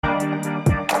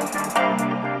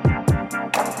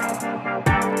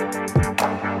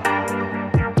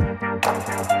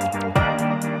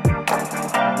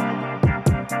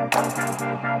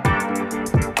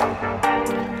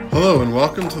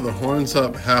Welcome to the Horns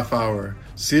Up Half Hour,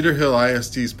 Cedar Hill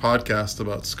ISD's podcast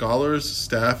about scholars,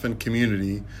 staff, and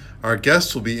community. Our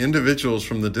guests will be individuals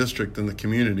from the district and the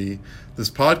community. This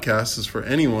podcast is for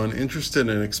anyone interested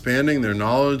in expanding their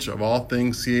knowledge of all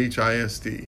things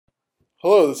CHISD.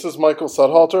 Hello, this is Michael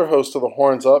Sudhalter, host of the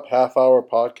Horns Up Half Hour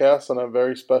podcast, and a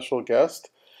very special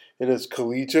guest. It is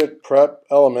collegiate prep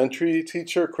elementary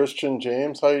teacher Christian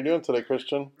James. How are you doing today,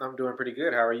 Christian? I'm doing pretty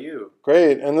good. How are you?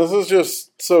 Great. And this is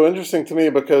just so interesting to me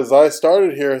because I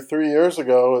started here 3 years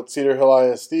ago at Cedar Hill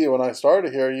ISD. When I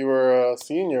started here, you were a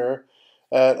senior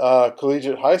at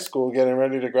collegiate high school getting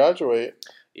ready to graduate.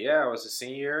 Yeah, I was a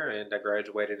senior and I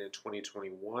graduated in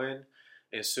 2021.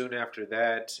 And soon after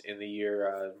that, in the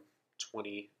year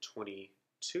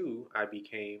 2022, I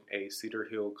became a Cedar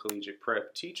Hill collegiate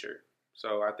prep teacher.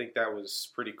 So I think that was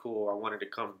pretty cool. I wanted to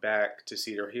come back to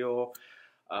Cedar Hill.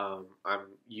 I'm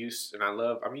used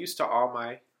to all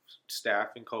my staff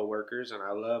and coworkers, and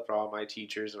I loved all my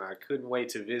teachers, and I couldn't wait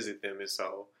to visit them. And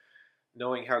so,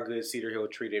 knowing how good Cedar Hill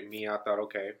treated me, I thought,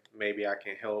 okay, maybe I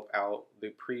can help out the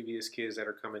previous kids that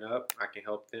are coming up. I can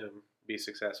help them be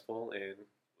successful and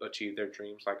achieve their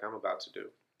dreams like I'm about to do.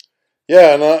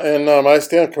 Yeah, and I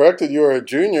stand corrected. You were a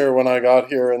junior when I got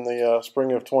here in the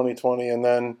spring of 2020, and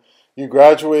then you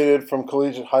graduated from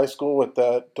collegiate high school with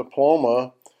that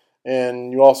diploma,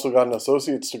 and you also got an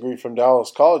associate's degree from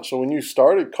Dallas College. So when you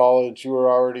started college, you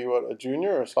were already, a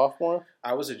junior or a sophomore?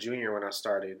 I was a junior when I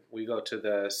started. We go to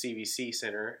the CVC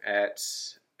Center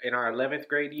in our 11th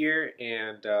grade year,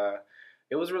 and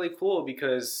it was really cool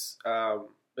because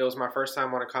it was my first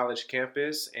time on a college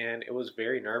campus, and it was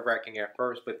very nerve-wracking at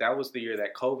first, but that was the year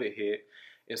that COVID hit,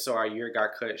 and so our year got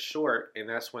cut short, and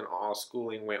that's when all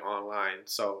schooling went online.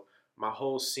 So my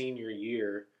whole senior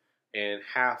year and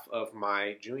half of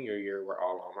my junior year were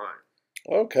all online.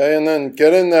 Okay, and then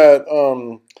getting that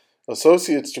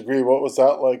associate's degree, what was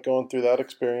that like going through that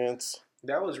experience?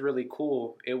 That was really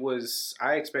cool.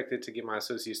 I expected to get my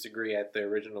associate's degree at the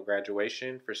original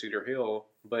graduation for Cedar Hill,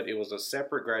 but it was a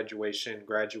separate graduation,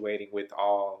 graduating with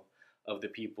all of the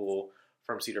people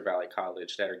from Cedar Valley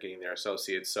College that are getting their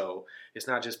associates. So it's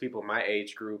not just people my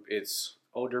age group, it's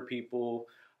older people,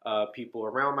 people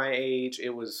around my age. It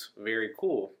was very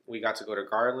cool. We got to go to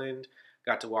Garland,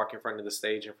 got to walk in front of the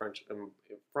stage in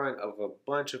front of a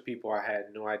bunch of people. I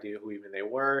had no idea who even they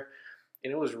were,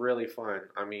 and it was really fun.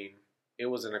 I mean, it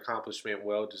was an accomplishment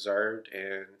well deserved,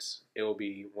 and it will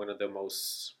be one of the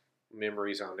most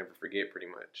memories I'll never forget, pretty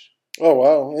much. Oh,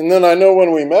 wow. And then I know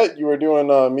when we met, you were doing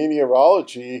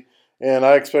meteorology, and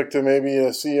I expect to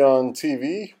maybe see you on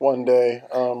TV one day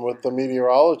with the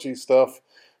meteorology stuff.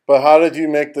 But how did you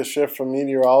make the shift from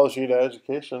meteorology to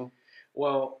education?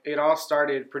 Well, it all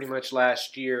started pretty much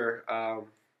last year.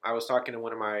 I was talking to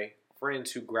one of my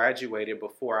friends who graduated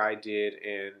before I did,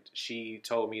 and she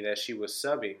told me that she was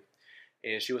subbing.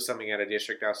 And she was subbing at a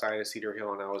district outside of Cedar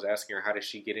Hill, and I was asking her, how did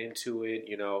she get into it?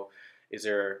 You know, is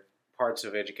there parts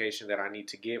of education that I need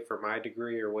to get for my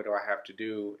degree, or what do I have to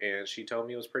do? And she told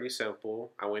me it was pretty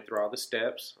simple. I went through all the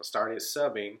steps. I started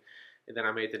subbing, and then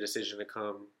I made the decision to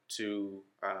come to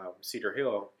Cedar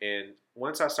Hill. And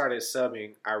once I started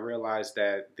subbing, I realized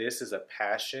that this is a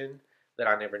passion that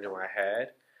I never knew I had.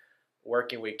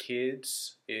 Working with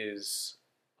kids is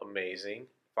amazing.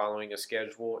 Following a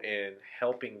schedule and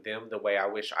helping them the way I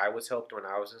wish I was helped when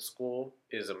I was in school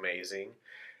is amazing.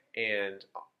 And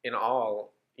in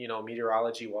all,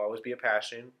 meteorology will always be a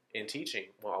passion, and teaching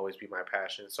will always be my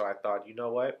passion. So I thought, you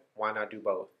know what? Why not do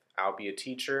both? I'll be a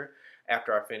teacher.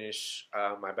 After I finish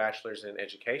my bachelor's in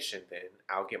education, then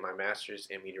I'll get my master's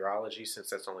in meteorology, since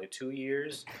that's only 2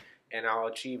 years, and I'll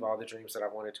achieve all the dreams that I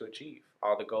wanted to achieve.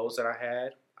 All the goals that I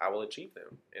had, I will achieve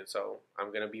them. And so I'm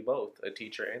going to be both a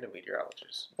teacher and a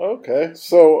meteorologist. Okay.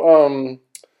 So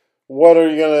what are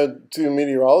you going to do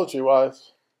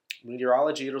meteorology-wise?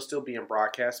 Meteorology, it'll still be in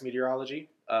broadcast meteorology.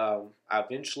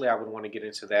 Eventually, I would want to get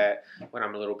into that when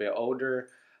I'm a little bit older.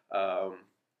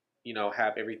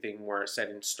 Have everything more set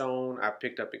in stone. I've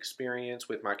picked up experience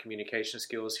with my communication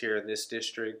skills here in this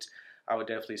district. I would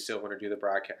definitely still want to do the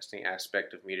broadcasting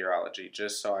aspect of meteorology,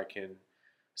 just so I can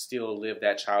still live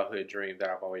that childhood dream that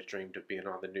I've always dreamed of being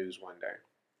on the news one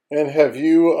day. And have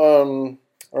you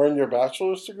earned your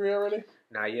bachelor's degree already?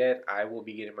 Not yet. I will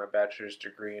be getting my bachelor's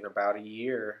degree in about a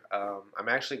year. I'm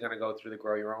actually going to go through the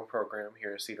Grow Your Own program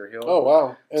here in Cedar Hill. Oh,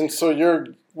 wow. And so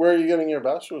where are you getting your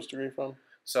bachelor's degree from?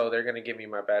 So they're going to give me I'm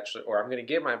going to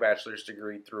get my bachelor's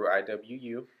degree through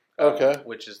IWU. Okay.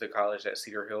 Which is the college that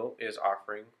Cedar Hill is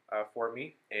offering for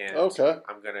me. And okay.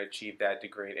 I'm going to achieve that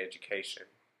degree in education.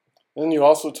 And you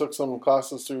also took some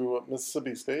classes through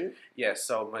Mississippi State? Yes,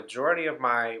 so majority of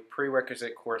my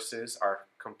prerequisite courses are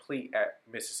complete at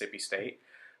Mississippi State.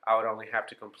 I would only have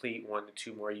to complete 1 to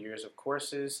 2 more years of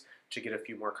courses to get a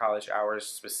few more college hours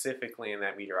specifically in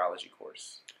that meteorology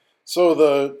course. So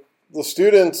the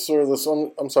students, or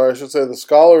I should say the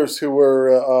scholars who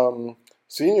were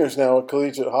seniors now at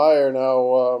Collegiate High are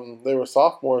now, they were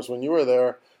sophomores when you were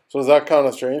there. So is that kind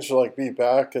of strange to like be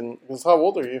back? And because how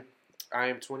old are you? I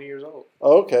am 20 years old.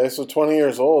 Okay, so 20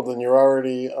 years old, and you're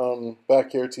already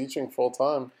back here teaching full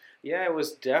time. Yeah, it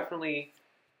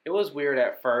was weird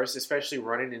at first, especially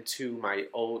running into my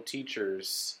old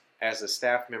teachers as a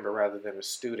staff member rather than a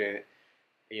student.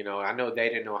 You know, I know they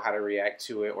didn't know how to react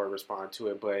to it or respond to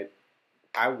it, but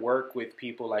I work with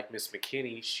people like Miss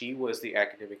McKinney. She was the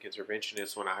academic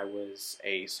interventionist when I was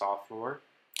a sophomore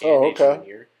and a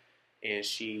junior. And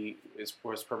she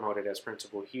was promoted as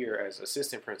principal here as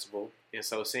assistant principal. And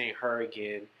so seeing her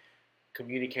again,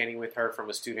 communicating with her from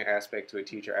a student aspect to a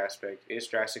teacher aspect is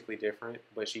drastically different.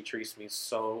 But she treats me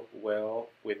so well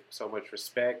with so much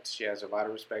respect. She has a lot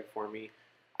of respect for me.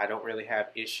 I don't really have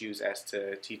issues as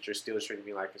to teachers still treating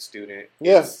me like a student.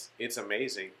 Yes. It's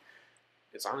amazing.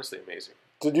 It's honestly amazing.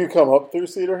 Did you come up through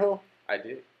Cedar Hill? I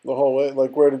did. The whole way?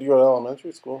 Like, where did you go to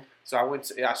elementary school? So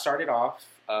I started off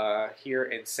here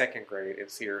in 2nd grade in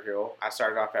Cedar Hill. I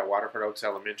started off at Waterford Oaks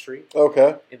Elementary.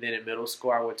 Okay. And then in middle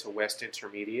school, I went to West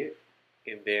Intermediate.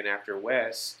 And then after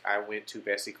West, I went to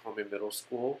Bessie Coleman Middle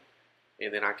School.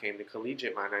 And then I came to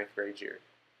Collegiate my 9th grade year.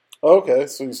 Okay,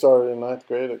 so you started in 9th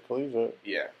grade at Collegiate.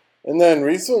 Yeah. And then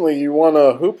recently you won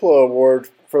a Hoopla Award.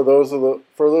 For those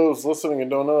listening and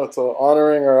don't know, it's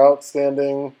honoring our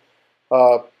outstanding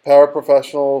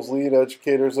paraprofessionals, lead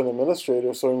educators, and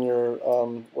administrators. So in your,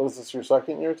 what is this, your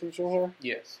 2nd year teaching here?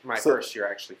 Yes, my first year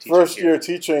actually teaching First year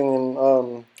teaching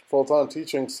and full-time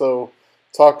teaching. So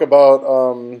talk about,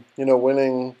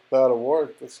 winning that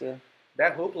award this year.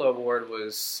 That Hoopla Award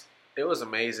was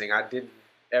amazing. I didn't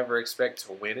ever expect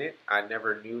to win it. I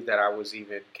never knew that I was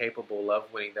even capable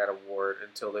of winning that award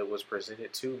until it was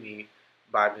presented to me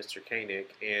by Mr. Koenig,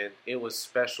 and it was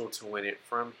special to win it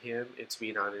from him and to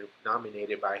be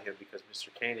nominated by him because Mr.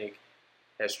 Koenig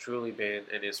has truly been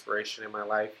an inspiration in my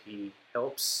life. He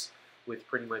helps with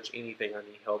pretty much anything I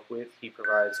need help with. He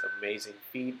provides amazing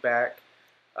feedback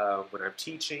when I'm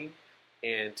teaching,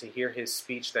 and to hear his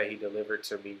speech that he delivered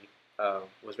to me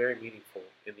was very meaningful,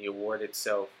 and the award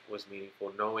itself was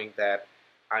meaningful. Knowing that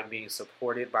I'm being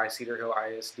supported by Cedar Hill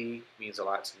ISD means a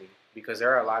lot to me because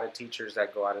there are a lot of teachers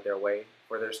that go out of their way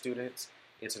for their students,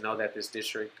 and to know that this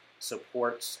district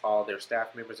supports all their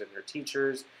staff members and their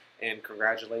teachers and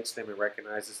congratulates them and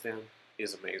recognizes them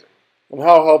is amazing. And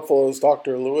how helpful has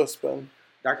Dr. Lewis been?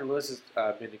 Dr. Lewis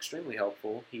has been extremely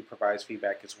helpful. He provides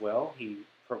feedback as well. He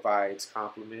provides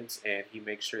compliments, and he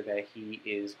makes sure that he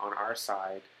is on our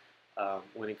side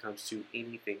when it comes to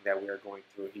anything that we are going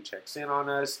through. He checks in on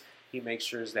us. He makes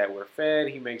sure that we're fed.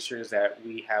 He makes sure that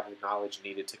we have the knowledge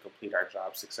needed to complete our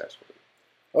job successfully.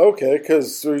 Okay,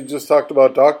 because we just talked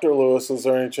about Dr. Lewis. Is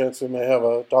there any chance we may have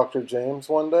a Dr. James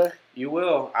one day? You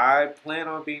will. I plan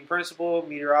on being principal,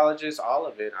 meteorologist, all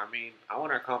of it. I mean, I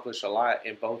want to accomplish a lot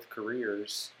in both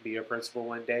careers. Be a principal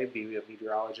one day, be a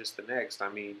meteorologist the next. I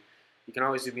mean, you can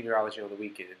always do meteorology on the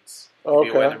weekends. Okay.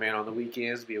 Be a weatherman on the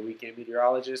weekends, be a weekend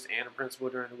meteorologist, and a principal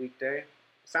during the weekday.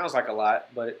 Sounds like a lot,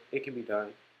 but it can be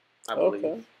done, I believe.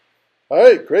 Okay. All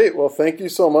right, great. Well, thank you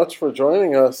so much for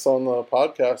joining us on the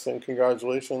podcast, and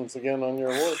congratulations again on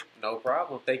your award. No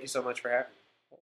problem. Thank you so much for having me.